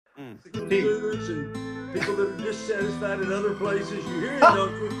students and people that are dissatisfied in other places. You hear it,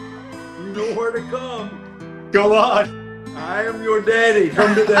 don't you? You know where to come. Go on. I am your daddy.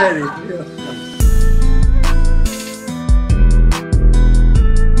 Come to daddy. Yeah.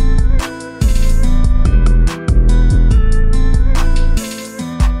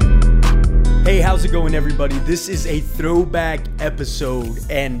 Hey, how's it going, everybody? This is a throwback episode,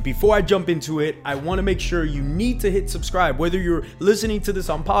 and before I jump into it, I want to make sure you need to hit subscribe. Whether you're listening to this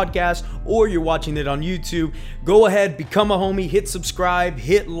on podcast or you're watching it on YouTube, go ahead, become a homie, hit subscribe,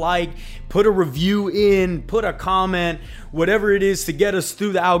 hit like, put a review in, put a comment, whatever it is to get us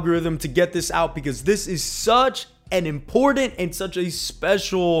through the algorithm to get this out, because this is such an important and such a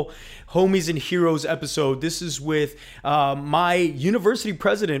special Homies and Heroes episode. This is with my university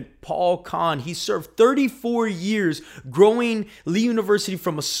president, Paul Kahn. He served 34 years growing Lee University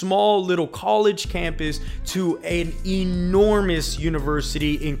from a small little college campus to an enormous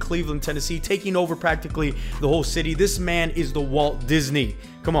university in Cleveland, Tennessee, taking over practically the whole city. This man is the Walt Disney.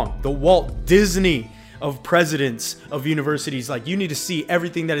 Come on, the Walt Disney of presidents of universities. Like, you need to see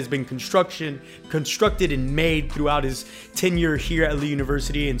everything that has been constructed and made throughout his tenure here at Lee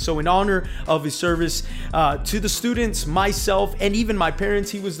University. And so in honor of his service to the students, myself, and even my parents,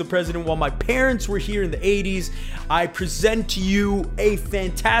 he was the president while my parents were here in the 80s. I present to you a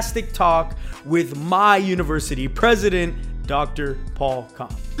fantastic talk with my university president, Dr. Paul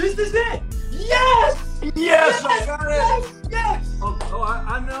Kahn. This is it. Yes! Yes! I got it. Yes! Yes! Oh,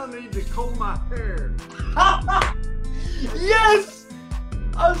 I now need to comb my hair. Yes!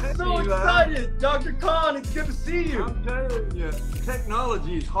 I'm so Hey, excited. Dr. Kahn, it's good to see you. I'm telling you,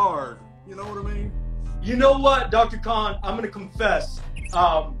 technology is hard. You know what I mean? You know what, Dr. Kahn, I'm going to confess.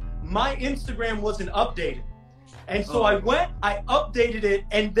 My Instagram wasn't updated. And so I updated it,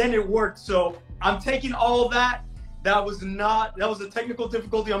 and then it worked. So I'm taking all of that. That was a technical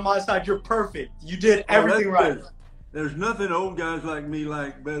difficulty on my side. You're perfect. You did everything right. Good. There's nothing old guys like me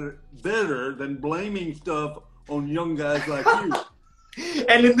like better than blaming stuff on young guys like you.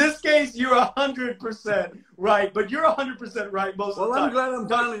 And in this case, you're 100% right. But you're 100% right most of the time. Well, I'm glad I'm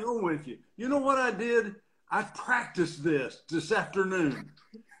finally on with you. You know what I did? I practiced this afternoon.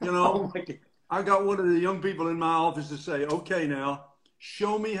 You know, Oh my God. I got one of the young people in my office to say, okay, now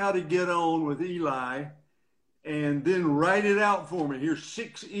show me how to get on with Eli, and then write it out for me. Here's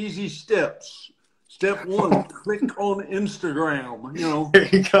 6 easy steps. Step 1, click on Instagram. You know, There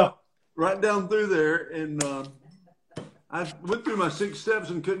you go. right down through there. And I went through my 6 steps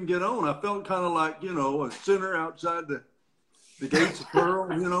and couldn't get on. I felt kind of like, you know, a sinner outside the gates of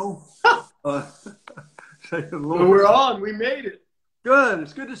pearl, you know. Saying, Lord. We're on. We made it. Good.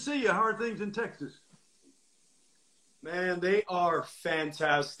 It's good to see you. How are things in Texas? Man, they are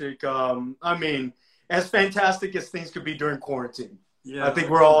fantastic. I mean, as fantastic as things could be during quarantine. Yeah, I think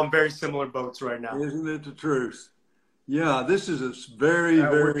we're all in very similar boats right now. Isn't it the truth? Yeah, this is a very,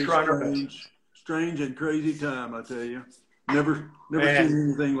 we're very trying our best. strange and crazy time, I tell you. Never Man, seen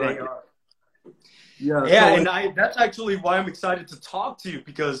anything they like it. are. Yeah, Yeah, so and that's actually why I'm excited to talk to you,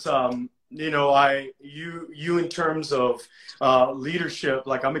 because you know, you in terms of leadership,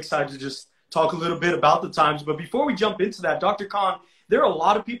 like, I'm excited to just talk a little bit about the times. But before we jump into that, Dr. Kahn, there are a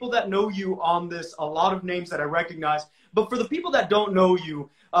lot of people that know you on this, a lot of names that I recognize. But for the people that don't know you,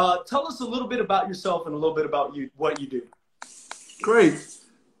 tell us a little bit about yourself and a little bit about you, what you do. great.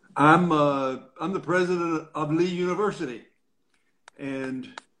 I'm the president of Lee University, and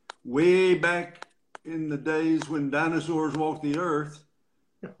way back in the days when dinosaurs walked the earth,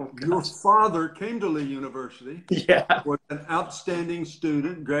 your father came to Lee University. Yeah. Was an outstanding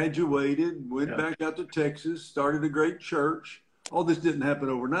student, graduated, went back out to Texas, started a great church. All this didn't happen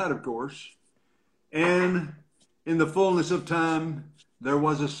overnight, of course. And in the fullness of time, there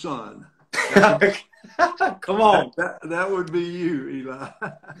was a son. Come on. That would be you, Eli.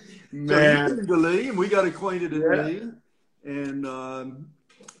 Man. So you came to Lee, and we got acquainted at Lee. And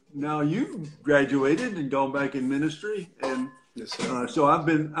now you've graduated and gone back in ministry. And Yes, sir. so I've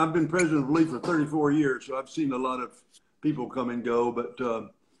been president of Lee for 34 years. So I've seen a lot of people come and go. But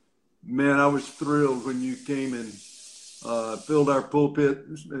man, I was thrilled when you came and filled our pulpit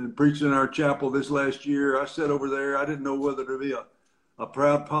and preached in our chapel this last year. I sat over there. I didn't know whether to be a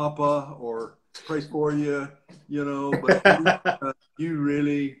proud papa or pray for you, you know, but you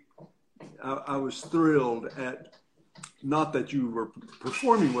really, I was thrilled at, not that you were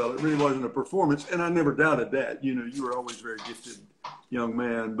performing well. It really wasn't a performance. And I never doubted that. You know, you were always a very gifted young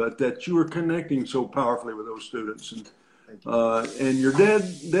man, but that you were connecting so powerfully with those students. And your dad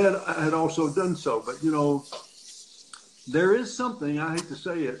had also done so. But, you know, there is something, I hate to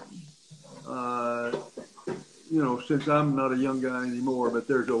say it, you know, since I'm not a young guy anymore, but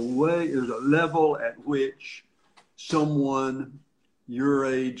there's a level at which someone your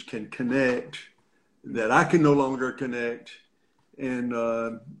age can connect that I can no longer connect. And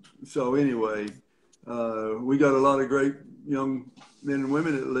so anyway, we got a lot of great young men and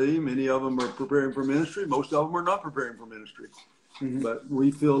women at Lee. Many of them are preparing for ministry. Most of them are not preparing for ministry. Mm-hmm. But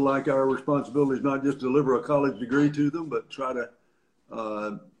we feel like our responsibility is not just to deliver a college degree to them, but try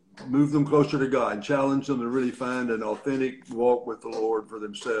to move them closer to God, challenge them to really find an authentic walk with the Lord for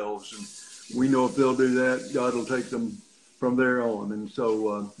themselves. And we know if they'll do that, God will take them from there on. And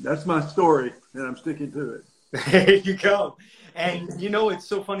so that's my story, and I'm sticking to it. There you go. And, you know, it's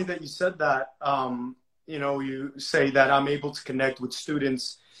so funny that you said that. You know, you say that I'm able to connect with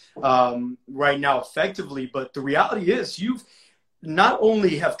students right now effectively, but the reality is you've not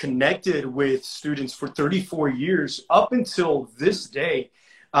only have connected with students for 34 years up until this day.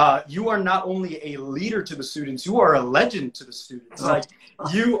 You are not only a leader to the students, you are a legend to the students. Like,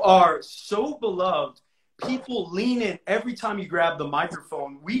 you are so beloved. People lean in every time you grab the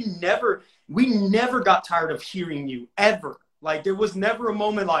microphone. We never got tired of hearing you, ever. Like, there was never a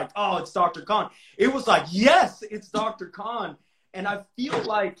moment like, oh, it's Dr. Kahn. It was like, yes, it's Dr. Kahn. And I feel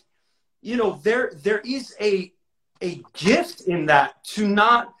like, you know, there is a gift in that to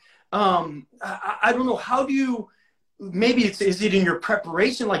not, I don't know, how do you, maybe is it in your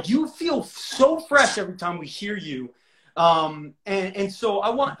preparation? Like, you feel so fresh every time we hear you. And so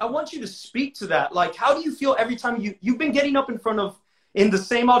I want you to speak to that. Like, how do you feel every time you've been getting up in the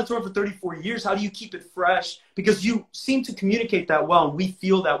same auditorium for 34 years? How do you keep it fresh? Because you seem to communicate that well, and we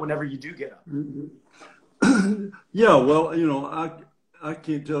feel that whenever you do get up. Yeah, well, you know, I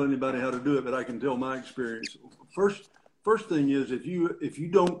can't tell anybody how to do it, but I can tell my experience. First thing is, if you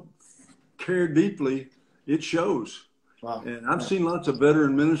don't care deeply, it shows. Wow. And I've seen lots of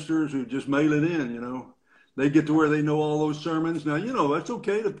veteran ministers who just mail it in, you know. They get to where they know all those sermons. Now, you know, it's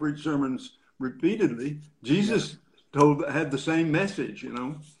okay to preach sermons repeatedly. Jesus had the same message, you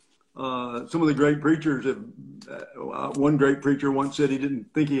know. Some of the great preachers one great preacher once said he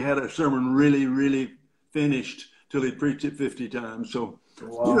didn't think he had a sermon really, really finished till he'd preached it 50 times. So,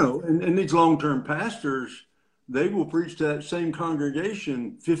 wow. You know, and these long-term pastors, they will preach to that same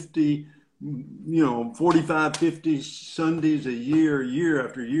congregation 45, 50 Sundays a year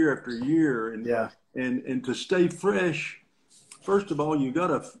after year after year. And, and to stay fresh, first of all, you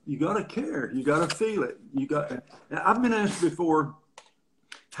gotta care. You gotta feel it. I've been asked before,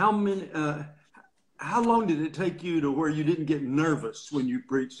 how long did it take you to where you didn't get nervous when you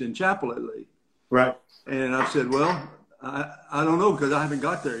preached in chapel at Lee? Right. And I said, well, I don't know, because I haven't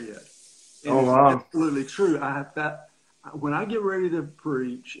got there yet. And oh, wow. It's absolutely true. When I get ready to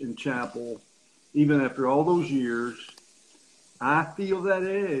preach in chapel, even after all those years, I feel that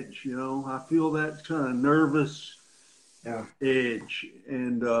edge, you know. I feel that kind of nervous edge.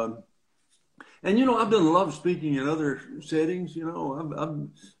 And you know, I've done a lot of speaking in other settings. You know,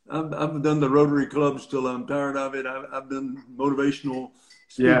 I've done the Rotary clubs till I'm tired of it. I've done motivational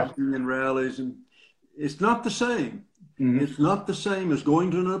speaking and rallies, and it's not the same. Mm-hmm. It's not the same as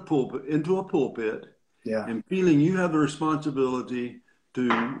going into a pulpit and feeling you have the responsibility to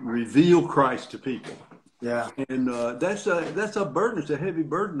reveal Christ to people. Yeah. And that's a burden. It's a heavy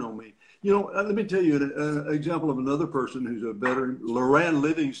burden on me. You know, let me tell you an example of another person who's a veteran. Loran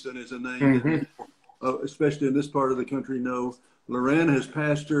Livingston is a name that people, especially in this part of the country, know. Loran has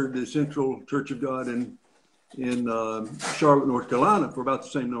pastored the Central Church of God in Charlotte, North Carolina for about the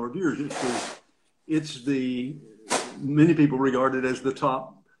same number of years. Many people regard it as the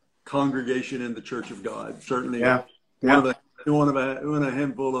top congregation in the Church of God. Certainly one of a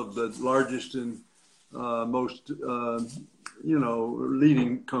handful of the largest and most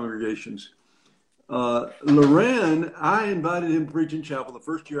leading congregations. Loran, I invited him to preach in chapel the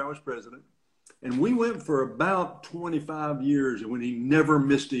first year I was president, and we went for about 25 years, and when he never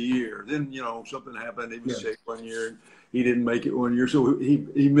missed a year. Then, you know, something happened. He was sick one year, and he didn't make it one year, so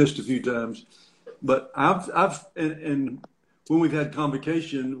he missed a few times. But and when we've had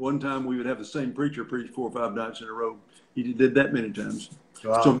convocation, one time we would have the same preacher preach 4 or 5 nights in a row. He did that many times.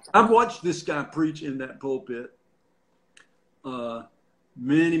 Wow. So I've watched this guy preach in that pulpit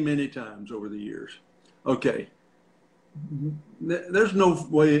many, many times over the years. Okay. There's no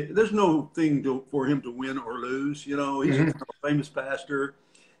thing for him to win or lose. You know, he's a famous pastor.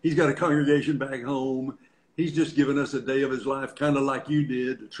 He's got a congregation back home. He's just given us a day of his life, kind of like you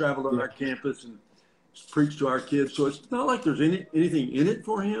did, to travel to our campus and preach to our kids. So it's not like there's anything in it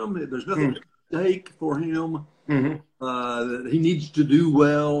for him. There's nothing at stake for him. That he needs to do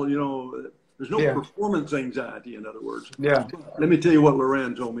well. You know, there's no performance anxiety, in other words. Yeah. Let me tell you what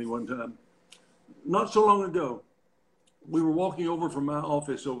Loran told me one time. not so long ago, we were walking over from my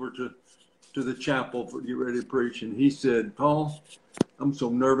office over to the chapel to get ready to preach. And he said, Paul, I'm so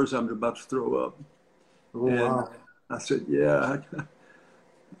nervous, I'm about to throw up. Oh, and wow. I said, yeah,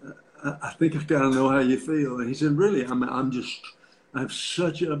 I think I kind of know how you feel. And he said, really? I have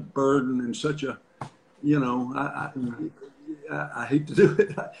such a burden and such a, you know, I hate to do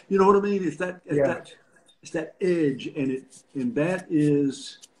it. You know what I mean? It's that edge, and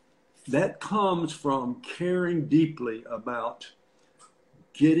that comes from caring deeply about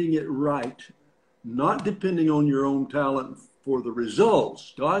getting it right, not depending on your own talent for the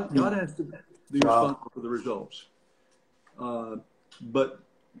results. God has to be responsible for the results, but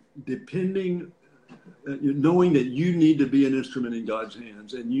depending, knowing that you need to be an instrument in God's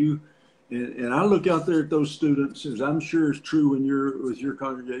hands, and I look out there at those students, as I'm sure is true when you're with your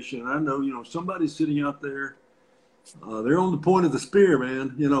congregation. And I know, somebody's sitting out there. They're on the point of the spear,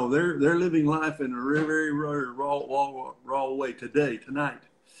 man. They're living life in a very, very raw way tonight.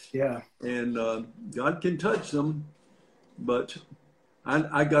 Yeah. And God can touch them, but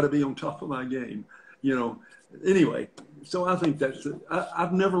I got to be on top of my game. Anyway, so I think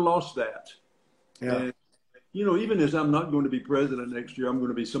I've never lost that. Yeah. And, even as I'm not going to be president next year, I'm going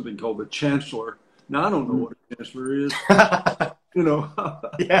to be something called the chancellor. Now, I don't know what a chancellor is.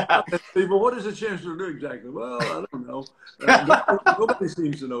 Yeah. People, what does a chancellor do exactly? Well, I don't know. Nobody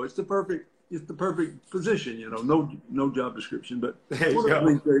seems to know. It's the perfect position. No job description. But one of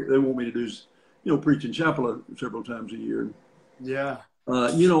the things they want me to do is, preach in chapel several times a year. Yeah.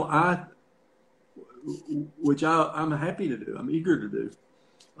 Which I'm happy to do. I'm eager to do.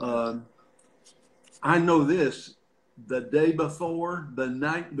 I know this: the day before, the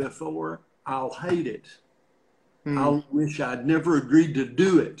night before, I'll hate it. I wish I'd never agreed to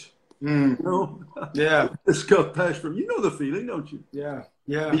do it. Yeah. This cup passed from, the feeling, don't you? Yeah.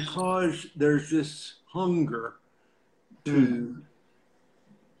 Yeah. Because there's this hunger to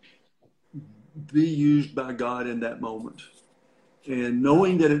be used by God in that moment, and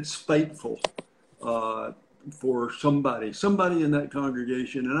knowing that it's faithful for somebody in that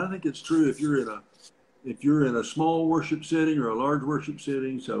congregation. And I think it's true if you're in a small worship setting or a large worship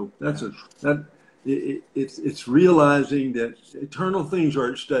setting. So it's realizing that eternal things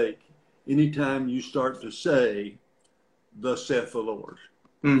are at stake anytime you start to say, "Thus saith the Lord."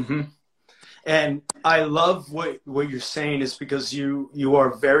 Mm-hmm. And I love what you're saying, is because you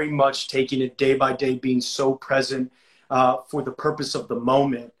are very much taking it day by day, being so present for the purpose of the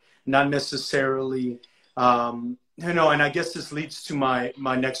moment, not necessarily, and I guess this leads to my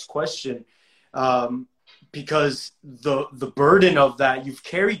next question. Because the burden of that, you've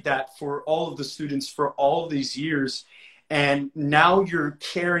carried that for all of the students for all of these years. And now you're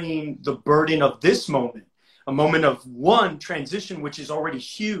carrying the burden of this moment, a moment of transition, which is already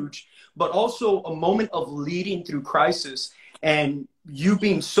huge, but also a moment of leading through crisis, and you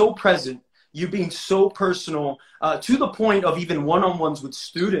being so present, you being so personal, to the point of even one-on-ones with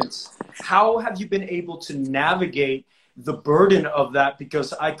students. How have you been able to navigate the burden of that?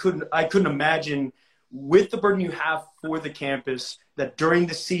 Because I couldn't imagine, with the burden you have for the campus, that during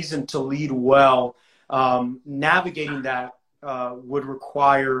the season to lead well, navigating that would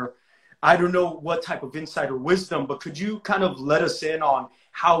require, I don't know what type of insight or wisdom, but could you kind of let us in on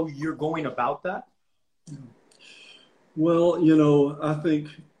how you're going about that? Well, I think,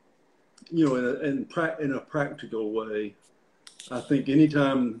 in a practical way, I think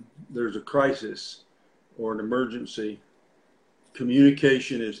anytime there's a crisis or an emergency,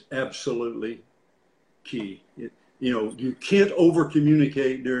 communication is absolutely key. You can't over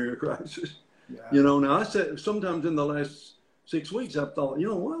communicate during a crisis. Yeah. Now I said sometimes in the last 6 weeks I've thought,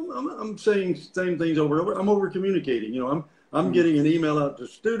 I'm saying same things over and over. I'm over communicating. I'm getting an email out to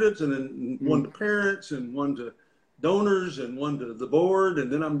students, and then one to parents, and one to donors, and one to the board,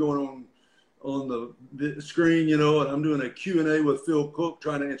 and then I'm going on the screen, and I'm doing a Q&A with Phil Cook,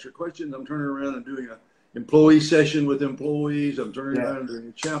 trying to answer questions. I'm turning around and doing an employee session with employees. I'm turning around and doing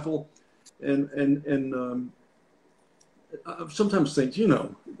a chapel. And I sometimes think,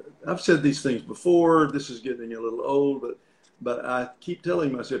 I've said these things before. This is getting a little old, but I keep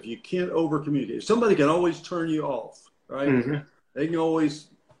telling myself, you can't over communicate. Somebody can always turn you off, right? Mm-hmm. They can always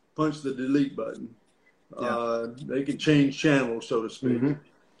punch the delete button. Yeah. They can change channels, so to speak. Mm-hmm.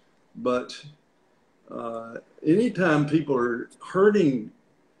 But anytime people are hurting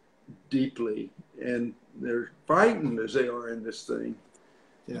deeply and they're frightened as they are in this thing,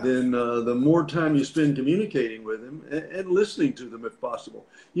 then the more time you spend communicating with them and listening to them if possible.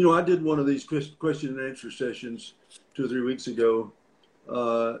 I did one of these question and answer sessions 2 or 3 weeks ago,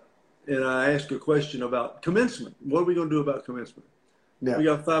 and I asked a question about commencement. What are we going to do about commencement? Yeah. We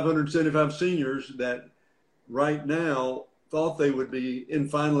got 575 seniors that right now thought they would be in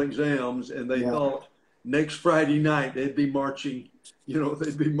final exams, and they thought next Friday night they'd be marching,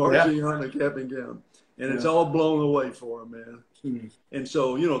 they'd be marching on a cap and gown. And it's all blown away for them, man. Mm-hmm. And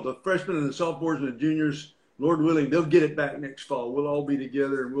so, the freshmen and the sophomores and the juniors, Lord willing, they'll get it back next fall. We'll all be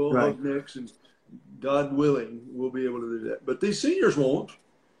together, and we'll hug necks, and God willing, we'll be able to do that. But these seniors won't,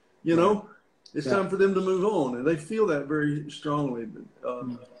 It's time for them to move on, and they feel that very strongly.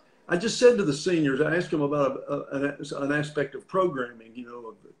 I just said to the seniors, I asked them about an aspect of programming,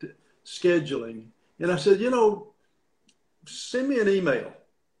 of scheduling. And I said, send me an email.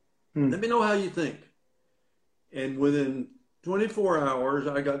 Let me know how you think. And within 24 hours,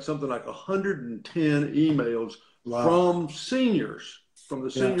 I got something like 110 emails from seniors, from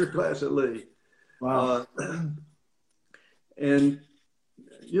the senior class at Lee. Wow. And,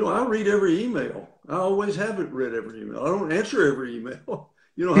 I read every email. I always haven't read every email. I don't answer every email.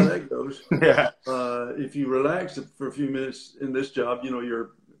 You know how that goes. If you relax for a few minutes in this job,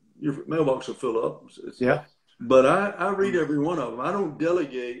 your mailbox will fill up. But I read every one of them. I don't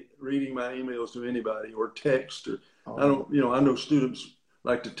delegate reading my emails to anybody or text. I don't. I know students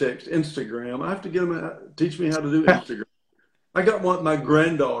like to text Instagram. I have to get them teach me how to do Instagram. I got my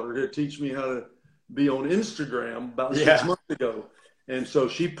granddaughter to teach me how to be on Instagram about 6 months ago, and so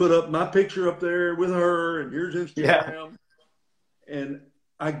she put up my picture up there with her, and here's Instagram. And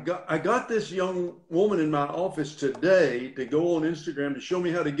I got this young woman in my office today to go on Instagram to show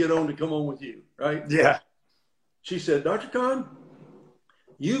me how to get on to come on with you, right? Yeah. She said, Dr. Kahn,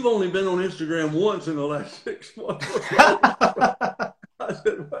 you've only been on Instagram once in the last 6 months. I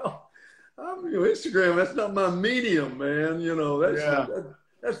said, well, Instagram, that's not my medium, man.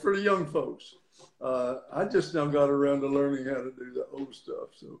 That's for the young folks. I just now got around to learning how to do the old stuff.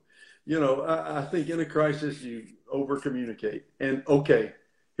 So, I think in a crisis, you over communicate. And okay,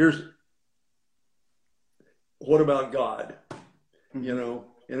 what about God?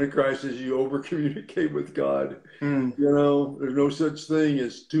 In a crisis, you over communicate with God. There's no such thing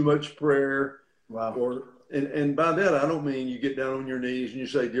as too much prayer. Wow. And by that, I don't mean you get down on your knees and you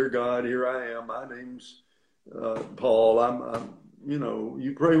say, dear God, here I am. My name's Paul. I'm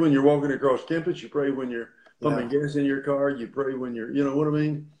you pray when you're walking across campus. You pray when you're pumping gas in your car. You pray when you're, you know what I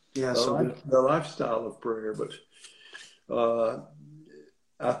mean? Yeah. The lifestyle of prayer. But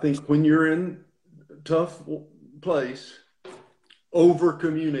I think when you're in a tough place, over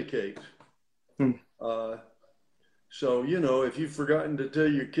communicate. So, if you've forgotten to tell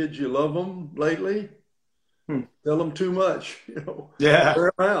your kids you love them lately, tell them too much,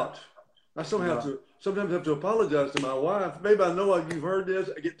 wear them out. I sometimes have to apologize to my wife. Maybe I know you've heard this.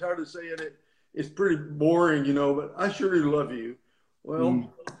 I get tired of saying it. It's pretty boring, but I sure do love you.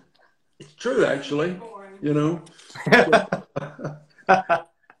 Well, it's true, actually,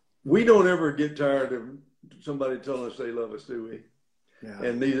 We don't ever get tired of somebody telling us they love us, do we? Yeah.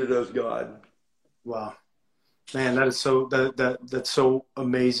 And neither does God. Wow. Man, that is that's so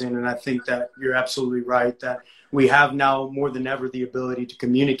amazing. And I think that you're absolutely right that we have now more than ever the ability to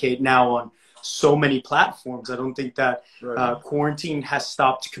communicate now on so many platforms. I don't think that quarantine has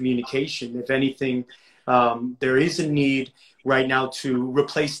stopped communication. If anything, there is a need right now to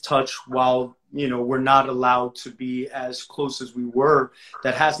replace touch while, we're not allowed to be as close as we were.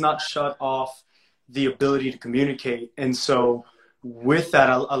 That has not shut off the ability to communicate. And so with that,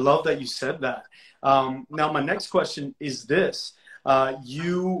 I love that you said that. Now, my next question is this.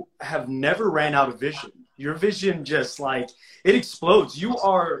 You have never ran out of vision. Your vision just it explodes. You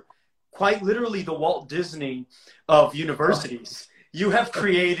are quite literally the Walt Disney of universities. You have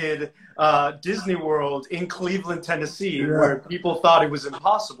created Disney World in Cleveland, Tennessee, where people thought it was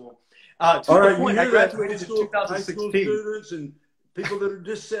impossible. To the point, I graduated in 2016. High school students and people that are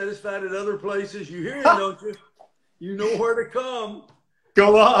dissatisfied at other places, you hear it, don't you? You know where to come.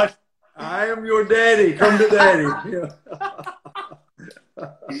 Go on. I am your daddy. Come to daddy.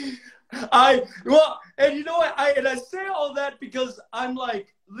 And you know what? I say all that because I'm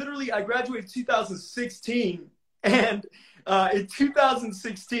literally, I graduated 2016, and in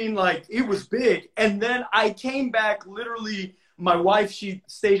 2016, it was big. And then I came back, literally, my wife, she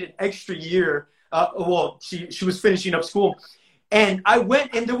stayed an extra year. She was finishing up school. And I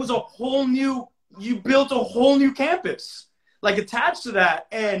went, and there was you built a whole new campus, attached to that.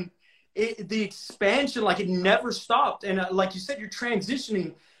 And the expansion, it never stopped. And like you said, you're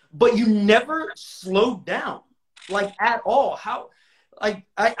transitioning, but you never slowed down, at all.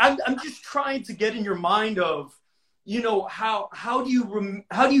 I'm just trying to get in your mind of, how do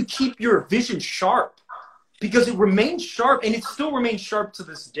you keep your vision sharp? Because it remains sharp, and it still remains sharp to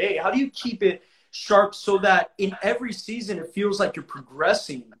this day. How do you keep it sharp so that in every season it feels like you're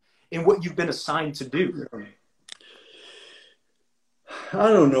progressing in what you've been assigned to do? I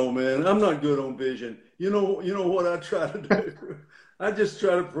don't know, man. I'm not good on vision. You know what I try to do? I just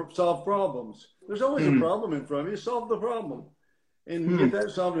try to solve problems. There's always a problem in front of you. Solve the problem. And get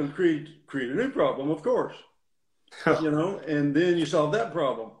that solved and create a new problem, of course. And then you solve that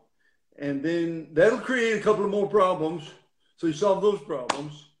problem. And then that'll create a couple of more problems. So you solve those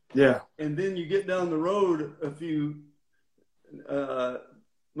problems. Yeah. And then you get down the road a few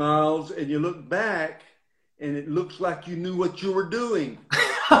miles and you look back and it looks like you knew what you were doing.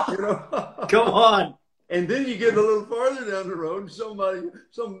 Come on. And then you get a little farther down the road and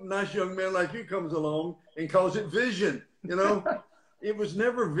some nice young man like you comes along and calls it vision. It was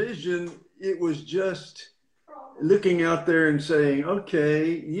never vision. It was just looking out there and saying,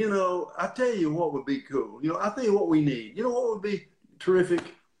 okay, I tell you what would be cool. I tell you what we need. You know what would be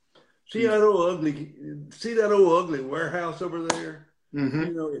terrific? See that old ugly warehouse over there?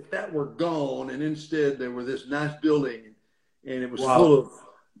 If that were gone and instead there were this nice building and it was full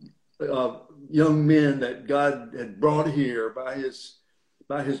of young men that God had brought here by his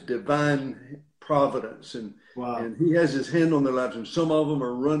divine providence, and he has his hand on their lives, and some of them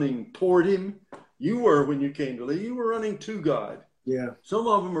are running toward him. You were, when you came to Lee, you were running to God. Yeah. Some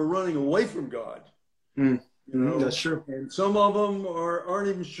of them are running away from God. That's true. And some of them aren't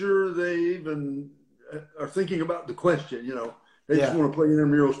even sure they even are thinking about the question. They just want to play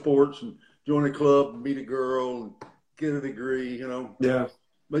intramural sports and join a club and meet a girl and get a degree. Yeah.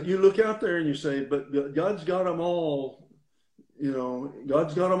 But you look out there and you say, but God's got them all.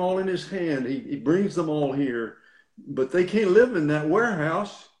 God's got them all in his hand. He brings them all here, but they can't live in that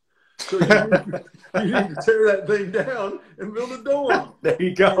warehouse. So you need to tear that thing down and build a dorm. There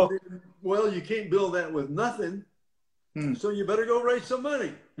you go. Then, well, you can't build that with nothing. So you better go raise some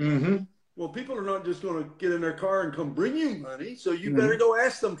money. Well, people are not just going to get in their car and come bring you money. So you better go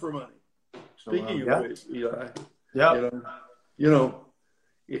ask them for money. Speaking of which, Eli,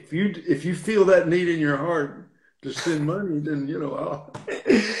 if you feel that need in your heart to send money, then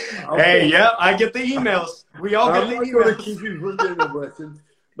I get the emails. We all get the emails. I'm going to keep you from getting a blessing.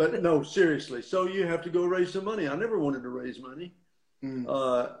 But no, seriously. So you have to go raise some money. I never wanted to raise money.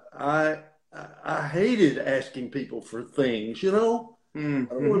 I hated asking people for things. I don't want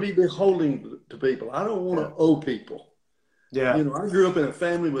to be beholden to people. I don't want to owe people. Yeah. I grew up in a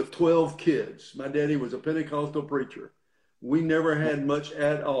family with 12 kids. My daddy was a Pentecostal preacher. We never had much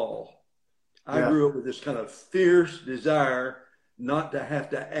at all. I grew up with this kind of fierce desire not to have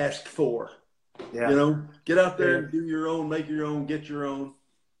to ask for. Get out there and do your own, make your own, get your own.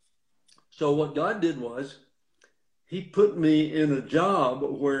 So what God did was he put me in a job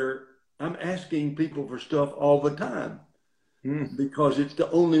where I'm asking people for stuff all the time because it's the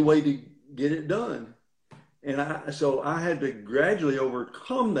only way to get it done. And so I had to gradually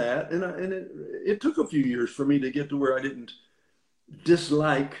overcome that. And it took a few years for me to get to where I didn't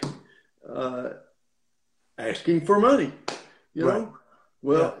dislike asking for money, know?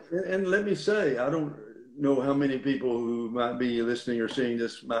 Well, and let me say, I don't know how many people who might be listening or seeing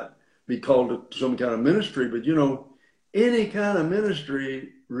this might be called to some kind of ministry, but any kind of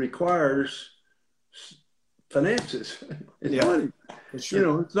ministry requires finances and money. It's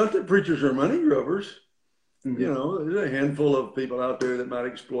not that preachers are money grubbers. There's a handful of people out there that might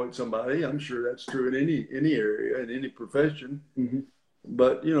exploit somebody. I'm sure that's true in any area, in any profession.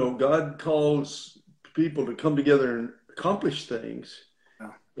 But, God calls people to come together and accomplish things.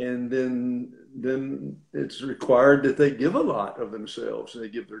 And then it's required that they give a lot of themselves. They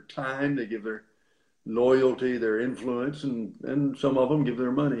give their time, they give their loyalty, their influence, and some of them give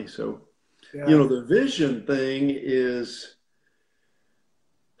their money. So, the vision thing is,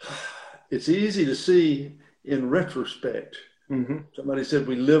 it's easy to see in retrospect. Somebody said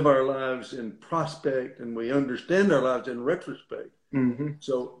we live our lives in prospect and we understand our lives in retrospect.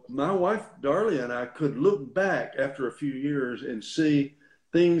 So my wife, Darlie, and I could look back after a few years and see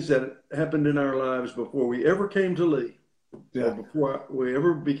things that happened in our lives before we ever came to Lee, or before we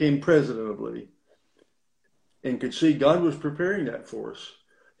ever became president of Lee, and could see God was preparing that for us.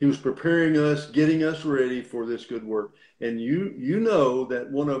 He was preparing us, getting us ready for this good work. And you know that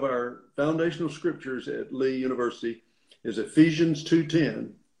one of our foundational scriptures at Lee University is Ephesians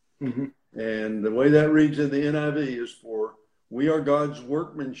 2:10. And the way that reads in the NIV is, for we are God's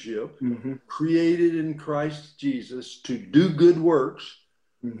workmanship, created in Christ Jesus to do good works,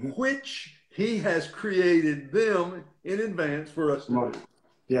 which he has created them in advance for us to do.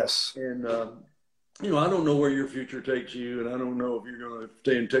 Yes. And, I don't know where your future takes you, and I don't know if you're going to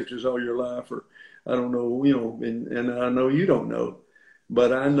stay in Texas all your life, or I don't know, and I know you don't know.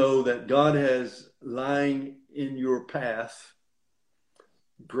 but I know that God has lying in your path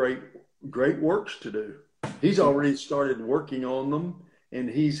great works to do. He's already started working on them, and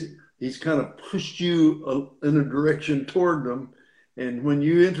he's kind of pushed you in a direction toward them. And when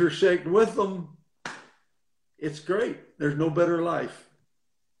you intersect with them, it's great. There's no better life.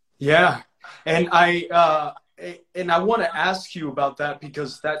 Yeah. And I want to ask you about that,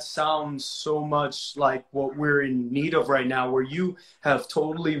 because that sounds so much like what we're in need of right now, where you have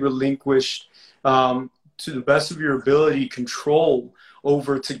totally relinquished, to the best of your ability, control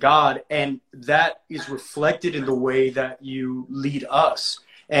over to God. And that is reflected in the way that you lead us.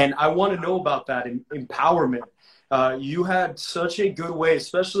 And I want to know about that empowerment. You had such a good way,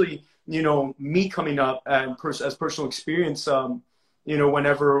 especially, me coming up and as personal experience,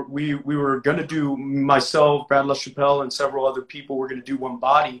 whenever we were going to do, myself, Brad LaChapelle, and several other people were going to do One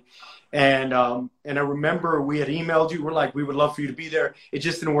Body. And I remember we had emailed you. We're like, we would love for you to be there. It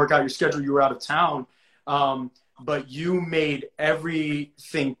just didn't work out your schedule. You were out of town. But you made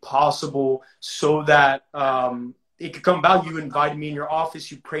everything possible so that it could come about. You invited me in your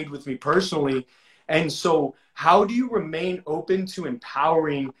office. You prayed with me personally. And so how do you remain open to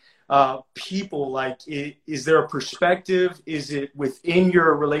empowering people? Like, is there a perspective? Is it within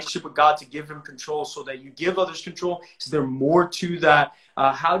your relationship with God to give him control so that you give others control? Is there more to that?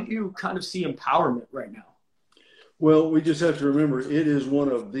 How do you kind of see empowerment right now? Well, we just have to remember it is one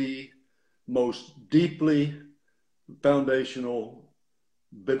of the most deeply foundational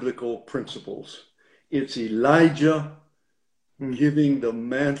biblical principles. It's Elijah giving the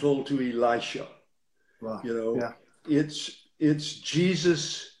mantle to Elisha. Wow. Yeah. It's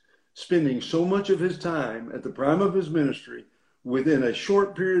Jesus spending so much of his time at the prime of his ministry within a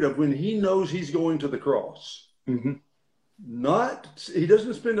short period of when he knows he's going to the cross. Mm-hmm. He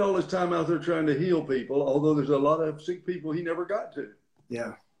doesn't spend all his time out there trying to heal people, although there's a lot of sick people he never got to.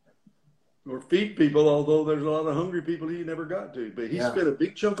 Yeah. Or feed people, although there's a lot of hungry people he never got to. But he spent a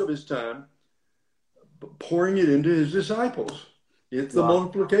big chunk of his time pouring it into his disciples. It's the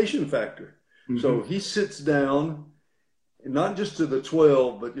multiplication factor. Mm-hmm. So he sits down, not just to the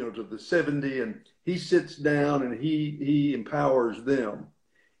 12, but to the 70, and he sits down and he empowers them.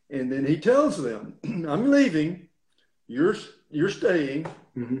 And then he tells them, I'm leaving, you're staying,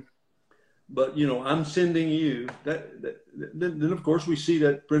 mm-hmm. but I'm sending you. Then of course we see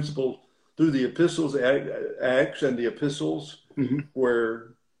that principle through the epistles, Acts and the epistles, mm-hmm.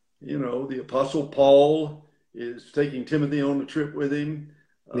 where, the Apostle Paul is taking Timothy on a trip with him.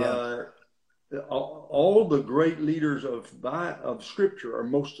 Yeah. All the great leaders of Scripture, or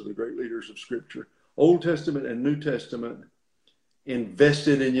most of the great leaders of Scripture, Old Testament and New Testament,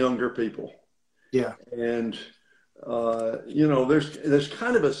 invested in younger people. Yeah. And, there's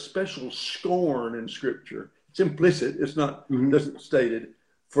kind of a special scorn in Scripture. It's implicit. It's not, mm-hmm. doesn't state it.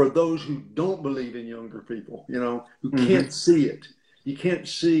 For those who don't believe in younger people, who mm-hmm. can't see it. You can't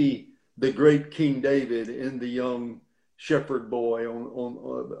see the great King David in the young shepherd boy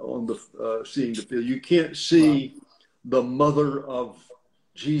on the seeing the field. You can't see the mother of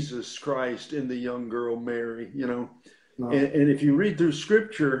Jesus Christ in the young girl Mary. No. And if you read through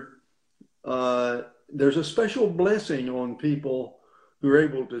Scripture, there's a special blessing on people who are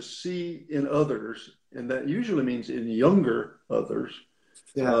able to see in others, and that usually means in younger others.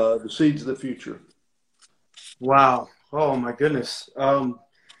 Yeah. The seeds of the future. Wow. Oh my goodness.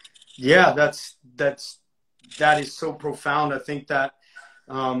 Yeah, that is so profound. I think that,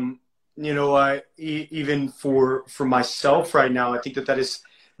 even for myself right now, I think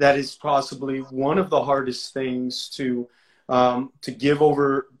that is possibly one of the hardest things to give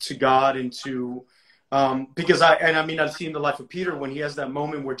over to God, and to, because I've seen the life of Peter when he has that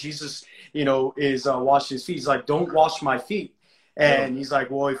moment where Jesus, is washing his feet. He's like, don't wash my feet. And he's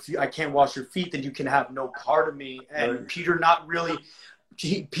like, well, if I can't wash your feet, then you can have no part of me. And right.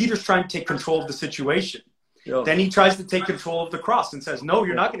 Peter's trying to take control of the situation. Yeah. Then he tries to take control of the cross and says, no,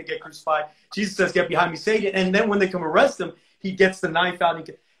 you're not going to get crucified. Jesus says, get behind me, Satan. And then when they come arrest him, he gets the knife out.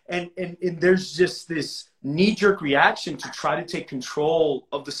 And there's just this knee-jerk reaction to try to take control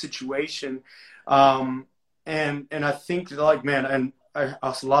of the situation. And I think, like, man, and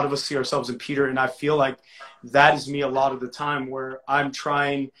a lot of us see ourselves in Peter, and I feel like that is me a lot of the time, where I'm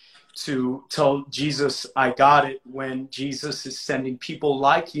trying to tell Jesus I got it, when Jesus is sending people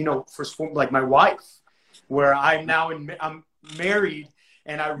like, like my wife, where I'm married,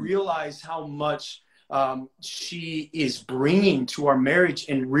 and I realize how much she is bringing to our marriage,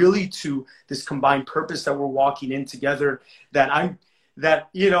 and really to this combined purpose that we're walking in together, I've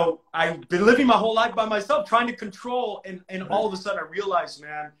been living my whole life by myself, trying to control. And all of a sudden I realized,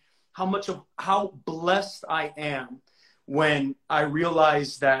 man, how blessed I am when I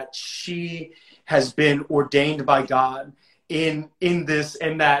realized that she has been ordained by God in this,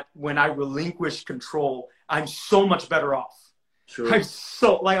 and that when I relinquish control, I'm so much better off. Sure. I'm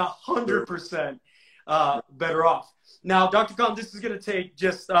so like 100% better off. Now, Dr. Khan, this is going to take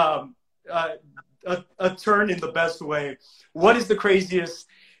just a turn in the best way. What is the craziest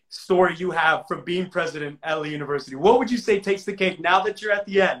story you have from being president at Lee University? What would you say takes the cake now that you're at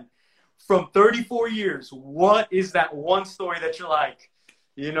the end? From 34 years, what is that one story that you're like,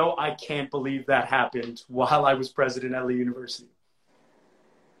 you know, I can't believe that happened while I was president at Lee University?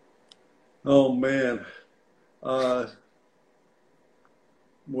 Oh, man.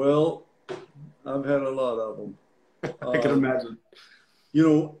 Well, I've had a lot of them. I can imagine. You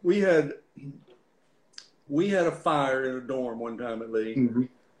know, we had a fire in a dorm one time at Lee. Mm-hmm.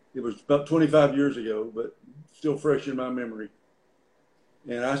 It was about 25 years ago, but still fresh in my memory.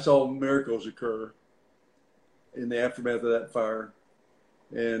 And I saw miracles occur in the aftermath of that fire.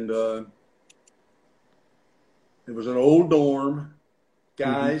 And it was an old dorm,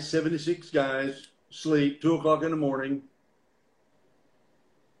 guys, 76 guys, sleep, 2 o'clock in the morning.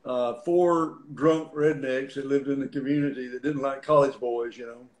 4 drunk rednecks that lived in the community that didn't like college boys, you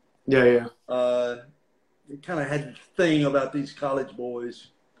know. Yeah. It kind of had a thing about these college boys.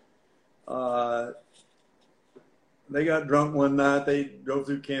 They got drunk one night. They drove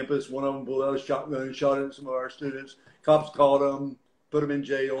through campus. One of them pulled out a shotgun and shot at some of our students. Cops caught them, put them in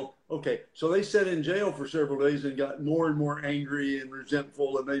jail. Okay, so they sat in jail for several days and got more and more angry and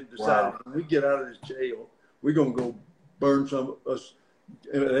resentful. And they decided, when we get out of this jail, we're going to go burn some us.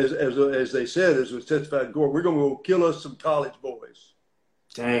 As they said, as was testified in court, we're going to go kill us some college boys.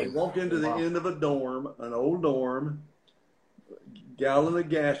 Dang. They walked into the end of a dorm, an old dorm, gallon of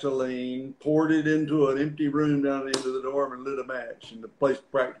gasoline, poured it into an empty room down the end of the dorm and lit a match, and the place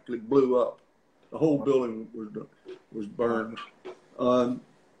practically blew up. The whole building was burned. And,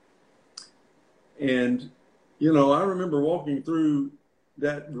 you know, I remember walking through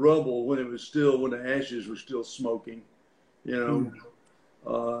that rubble when the ashes were still smoking, you know.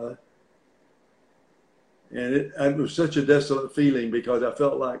 And it was such a desolate feeling because I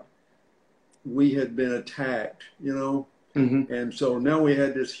felt like we had been attacked, you know. Mm-hmm. And so now we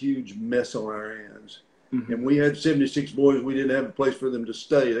had this huge mess on our hands. Mm-hmm. And we had 76 boys. We didn't have a place for them to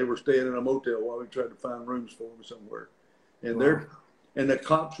stay. They were staying in a motel while we tried to find rooms for them somewhere. And and the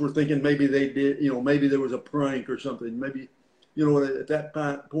cops were thinking maybe they did, you know, maybe there was a prank or something. Maybe, you know, at that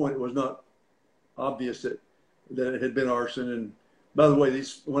point it was not obvious that it had been arson. And by the way,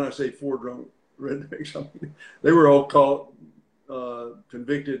 when I say 4 drunk rednecks, I mean, they were all caught,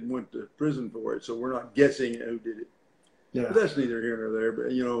 convicted, and went to prison for it. So we're not guessing who did it. Yeah. But that's neither here nor there.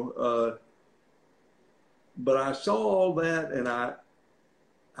 But, you know, but I saw all that, and I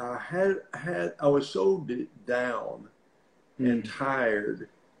was so down and tired.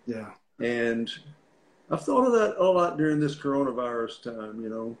 Yeah. And I've thought of that a lot during this coronavirus time, you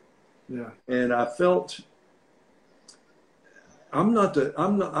know. Yeah. And I felt I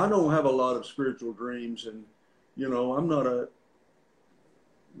don't have a lot of spiritual dreams, and, you know,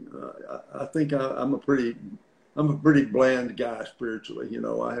 I think I'm a pretty bland guy spiritually. You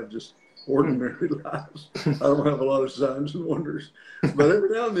know, I have just ordinary lives. I don't have a lot of signs and wonders, but every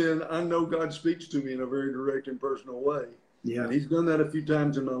now and then I know God speaks to me in a very direct and personal way. Yeah. And he's done that a few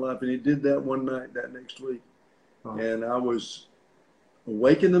times in my life, and he did that one night that next week. Oh. And I was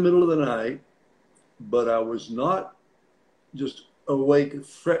awake in the middle of the night, but I was not just awake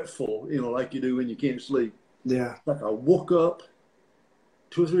fretful, you know, like you do when you can't sleep. Yeah. Like I woke up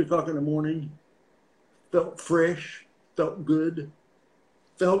 2 or 3 o'clock in the morning, felt fresh, felt good,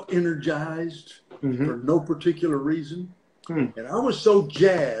 felt energized for no particular reason. And I was so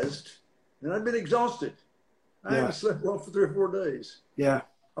jazzed, and I'd been exhausted. I hadn't slept well for 3 or 4 days. Yeah.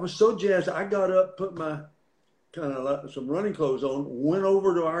 I was so jazzed. I got up, put my some running clothes on, went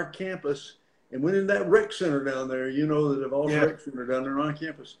over to our campus, and went in that rec center down there. You know, the Evolve Rec Center down there on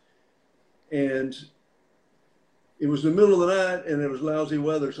campus. And it was the middle of the night, and it was lousy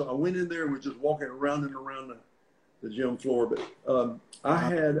weather. So I went in there and was just walking around and around the gym floor. But I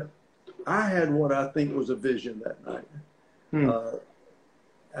had what I think was a vision that night.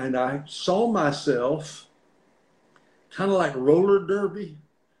 And I saw myself kind of like roller derby.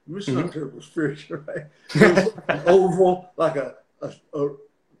 It's not terrible spiritual, right? It was oval, like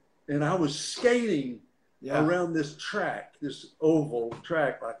and I was skating around this track, this oval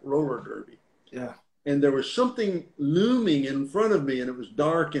track, like roller derby. Yeah. And there was something looming in front of me, and it was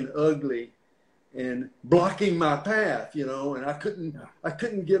dark and ugly and blocking my path, you know, and I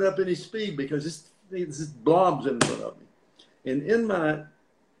couldn't get up any speed because this blob's in front of me. And in my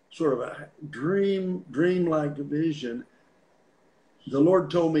sort of a dream-like vision, the Lord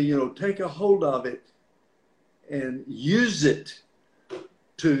told me, take a hold of it and use it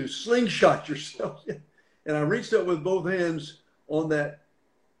to slingshot yourself. And I reached up with both hands on that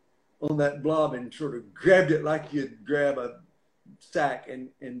blob and sort of grabbed it like you'd grab a sack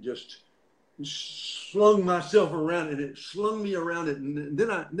and just slung myself around it. It slung me around it, and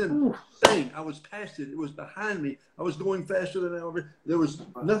then bang, I was past it. It was behind me. I was going faster than ever. There was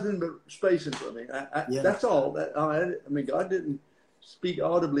nothing but space in front of me. That's all. I mean, God didn't speak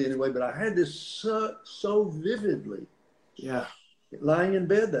audibly anyway, but I had this so vividly. Yeah. Lying in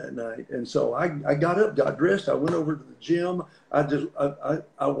bed that night. And so I got up, got dressed. I went over to the gym. I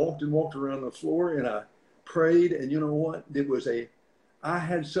walked around the floor and I prayed. And you know what? I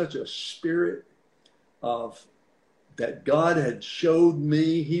had such a spirit of that God had showed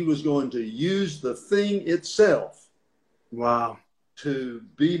me he was going to use the thing itself. Wow. To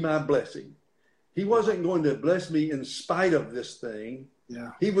be my blessing. He wasn't going to bless me in spite of this thing.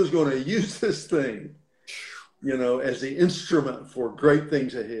 Yeah. He was going to use this thing, as the instrument for great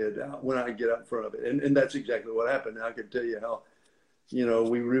things ahead when I get up in front of it. And that's exactly what happened. I can tell you how,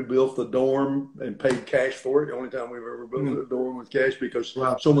 we rebuilt the dorm and paid cash for it. The only time we've ever built a dorm with cash because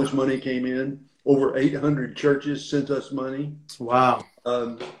so much money came in. Over 800 churches sent us money. Wow.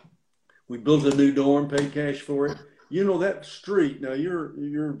 We built a new dorm, paid cash for it. That street, now your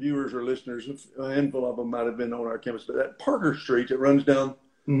viewers or listeners, a handful of them might have been on our campus, but that Parker Street that runs down,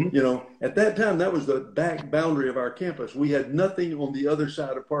 at that time, that was the back boundary of our campus. We had nothing on the other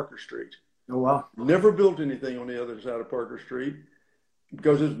side of Parker Street. Oh, wow. Never built anything on the other side of Parker Street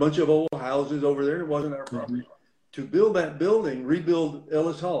because there's a bunch of old houses over there. It wasn't our property. To build that building, rebuild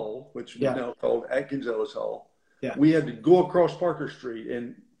Ellis Hall, which is now called Atkins Ellis Hall, we had to go across Parker Street.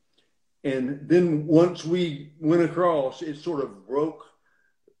 And then once we went across, it sort of broke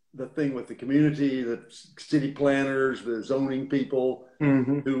the thing with the community, the city planners, the zoning people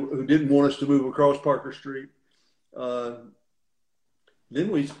who didn't want us to move across Parker Street. Then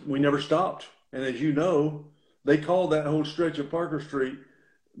we never stopped. And as you know, they call that whole stretch of Parker Street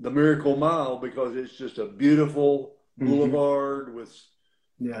the Miracle Mile because it's just a beautiful boulevard with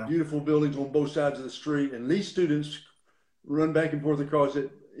beautiful buildings on both sides of the street. And these students run back and forth across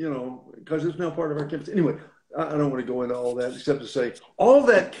it, because it's now part of our campus. Anyway, I don't want to go into all that except to say all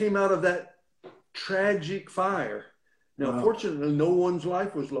that came out of that tragic fire. Now, fortunately, no one's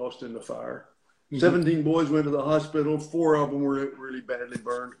life was lost in the fire. 17 boys went to the hospital. 4 of them were really badly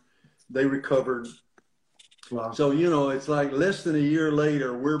burned. They recovered. Wow. So, it's like less than a year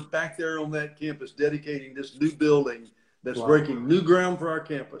later, we're back there on that campus dedicating this new building that's breaking new ground for our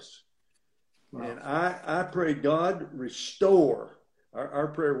campus. Wow. And I prayed, God, restore. Our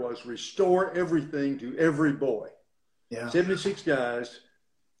prayer was restore everything to every boy. 76 guys,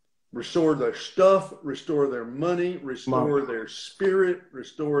 restore their stuff, restore their money, restore their spirit,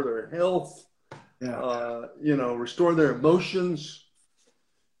 restore their health, restore their emotions.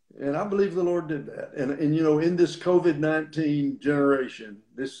 And I believe the Lord did that. And in this COVID-19 generation,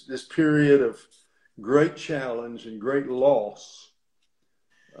 this period of great challenge and great loss,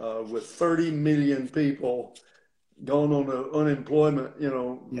 with 30 million people gone on the unemployment,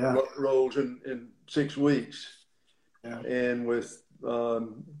 rolls in 6 weeks. And with,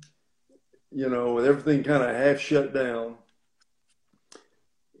 with everything kind of half shut down,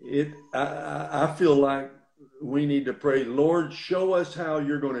 I feel like we need to pray, Lord, show us how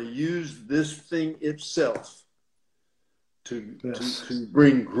you're going to use this thing itself to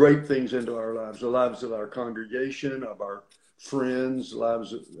bring great things into our lives, the lives of our congregation, of our friends,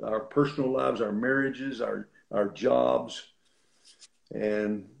 lives, our personal lives, our marriages, our jobs.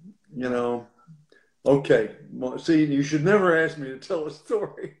 And, okay. See, you should never ask me to tell a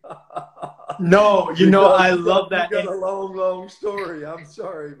story. No, I love that. You got a long story. I'm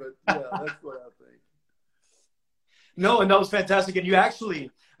sorry, but that's what I think. No, and that was fantastic. And you actually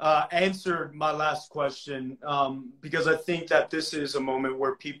answered my last question because I think that this is a moment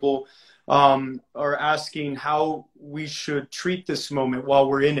where people are asking how we should treat this moment while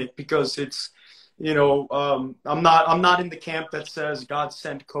we're in it, because it's, I'm not in the camp that says God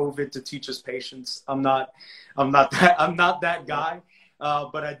sent COVID to teach us patience. I'm not that guy.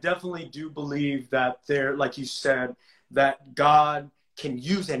 But I definitely do believe that like you said, that God can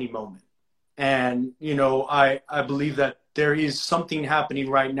use any moment. And, I believe that there is something happening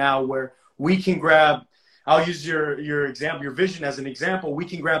right now where we can grab, I'll use your example, your vision as an example. We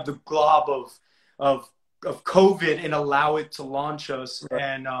can grab the glob of COVID and allow it to launch us,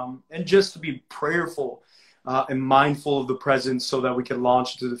 and just to be prayerful and mindful of the present so that we can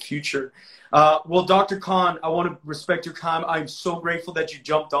launch into the future. Well, Dr. Khan, I want to respect your time. I'm so grateful that you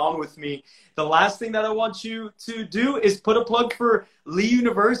jumped on with me. The last thing that I want you to do is put a plug for Lee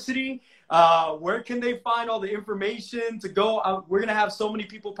University. Where can they find all the information to go? We're going to have so many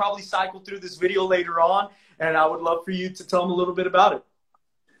people probably cycle through this video later on, and I would love for you to tell them a little bit about it.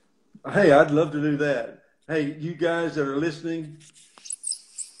 Hey, I'd love to do that. Hey, you guys that are listening,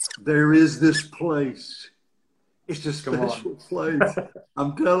 there is this place. It's a special place.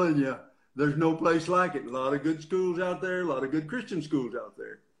 I'm telling you, there's no place like it. A lot of good schools out there, a lot of good Christian schools out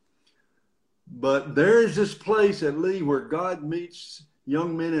there. But there is this place at Lee where God meets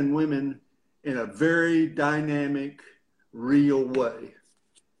young men and women in a very dynamic, real way.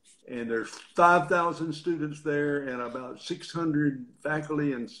 And there's 5,000 students there and about 600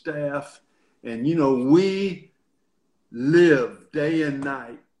 faculty and staff. And, you know, we live day and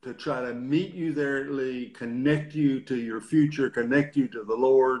night to try to meet you there at Lee, connect you to your future, connect you to the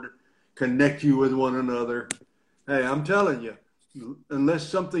Lord, connect you with one another. Hey, I'm telling you, unless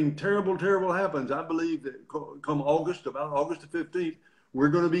something terrible, terrible happens, I believe that come August, about August the 15th, we're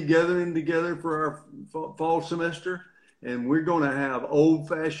going to be gathering together for our fall semester, and we're going to have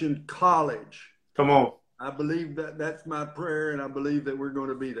old-fashioned college. Come on. I believe that's my prayer, and I believe that we're going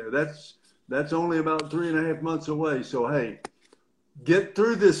to be there. That's only about 3.5 months away. So, hey, get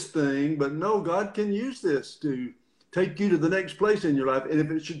through this thing, but no, God can use this to take you to the next place in your life. And if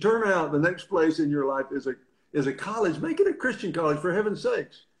it should turn out the next place in your life is a college, make it a Christian college, for heaven's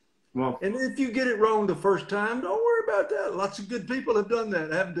sakes. Well, and if you get it wrong the first time, don't worry about that. Lots of good people have done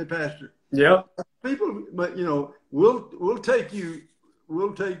that, haven't they, Pastor? Yeah. People, but you know, we'll take you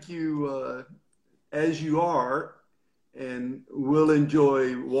as you are, and we'll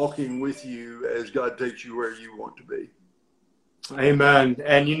enjoy walking with you as God takes you where you want to be. Amen.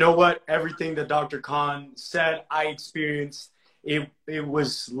 And you know what? Everything that Dr. Khan said, I experienced. It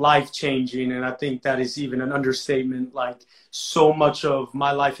was life-changing, and I think that is even an understatement. Like, so much of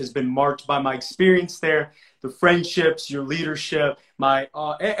my life has been marked by my experience there, the friendships, your leadership, my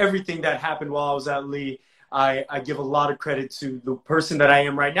everything that happened while I was at Lee. I give a lot of credit to the person that I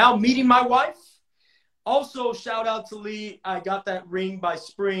am right now, meeting my wife. Also, shout out to Lee. I got that ring by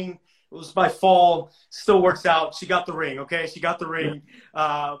spring. It was by fall. Still works out. She got the ring, okay? She got the ring.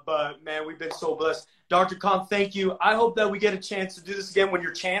 But, man, we've been so blessed. Dr. Khan, thank you. I hope that we get a chance to do this again when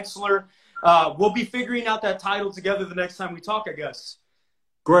you're chancellor. We'll be figuring out that title together the next time we talk, I guess.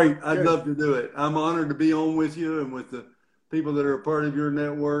 Great. I'd love to do it. I'm honored to be on with you and with the people that are a part of your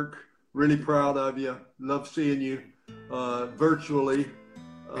network. Really proud of you. Love seeing you virtually.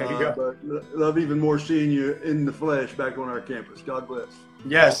 But love even more seeing you in the flesh back on our campus. God bless.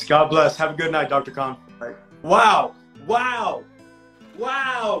 Yes, God bless. Have a good night, Dr. Khan. Right. Wow.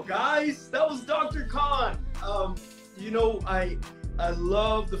 Wow, guys. That was Dr. Khan. You know, I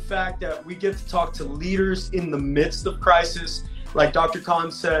love the fact that we get to talk to leaders in the midst of crisis. Like Dr.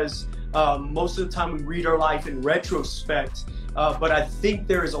 Khan says, most of the time we read our life in retrospect, but I think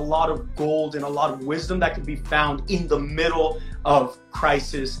there is a lot of gold and a lot of wisdom that can be found in the middle of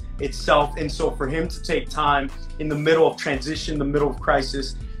crisis itself. And so for him to take time in the middle of transition, the middle of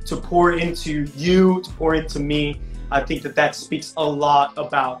crisis, to pour into you, to pour into me, I think that speaks a lot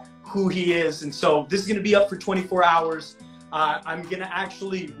about who he is. And so this is going to be up for 24 hours. I'm going to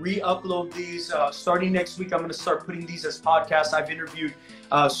actually re-upload these starting next week. I'm going to start putting these as podcasts. I've interviewed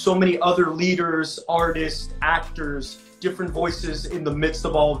so many other leaders, artists, actors, different voices in the midst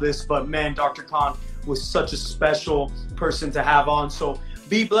of all of this. But man, Dr. Khan was such a special person to have on. So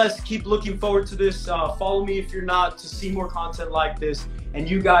be blessed. Keep looking forward to this. Follow me if you're not, to see more content like this. And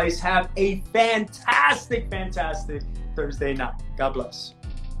you guys have a fantastic Thursday night. God bless.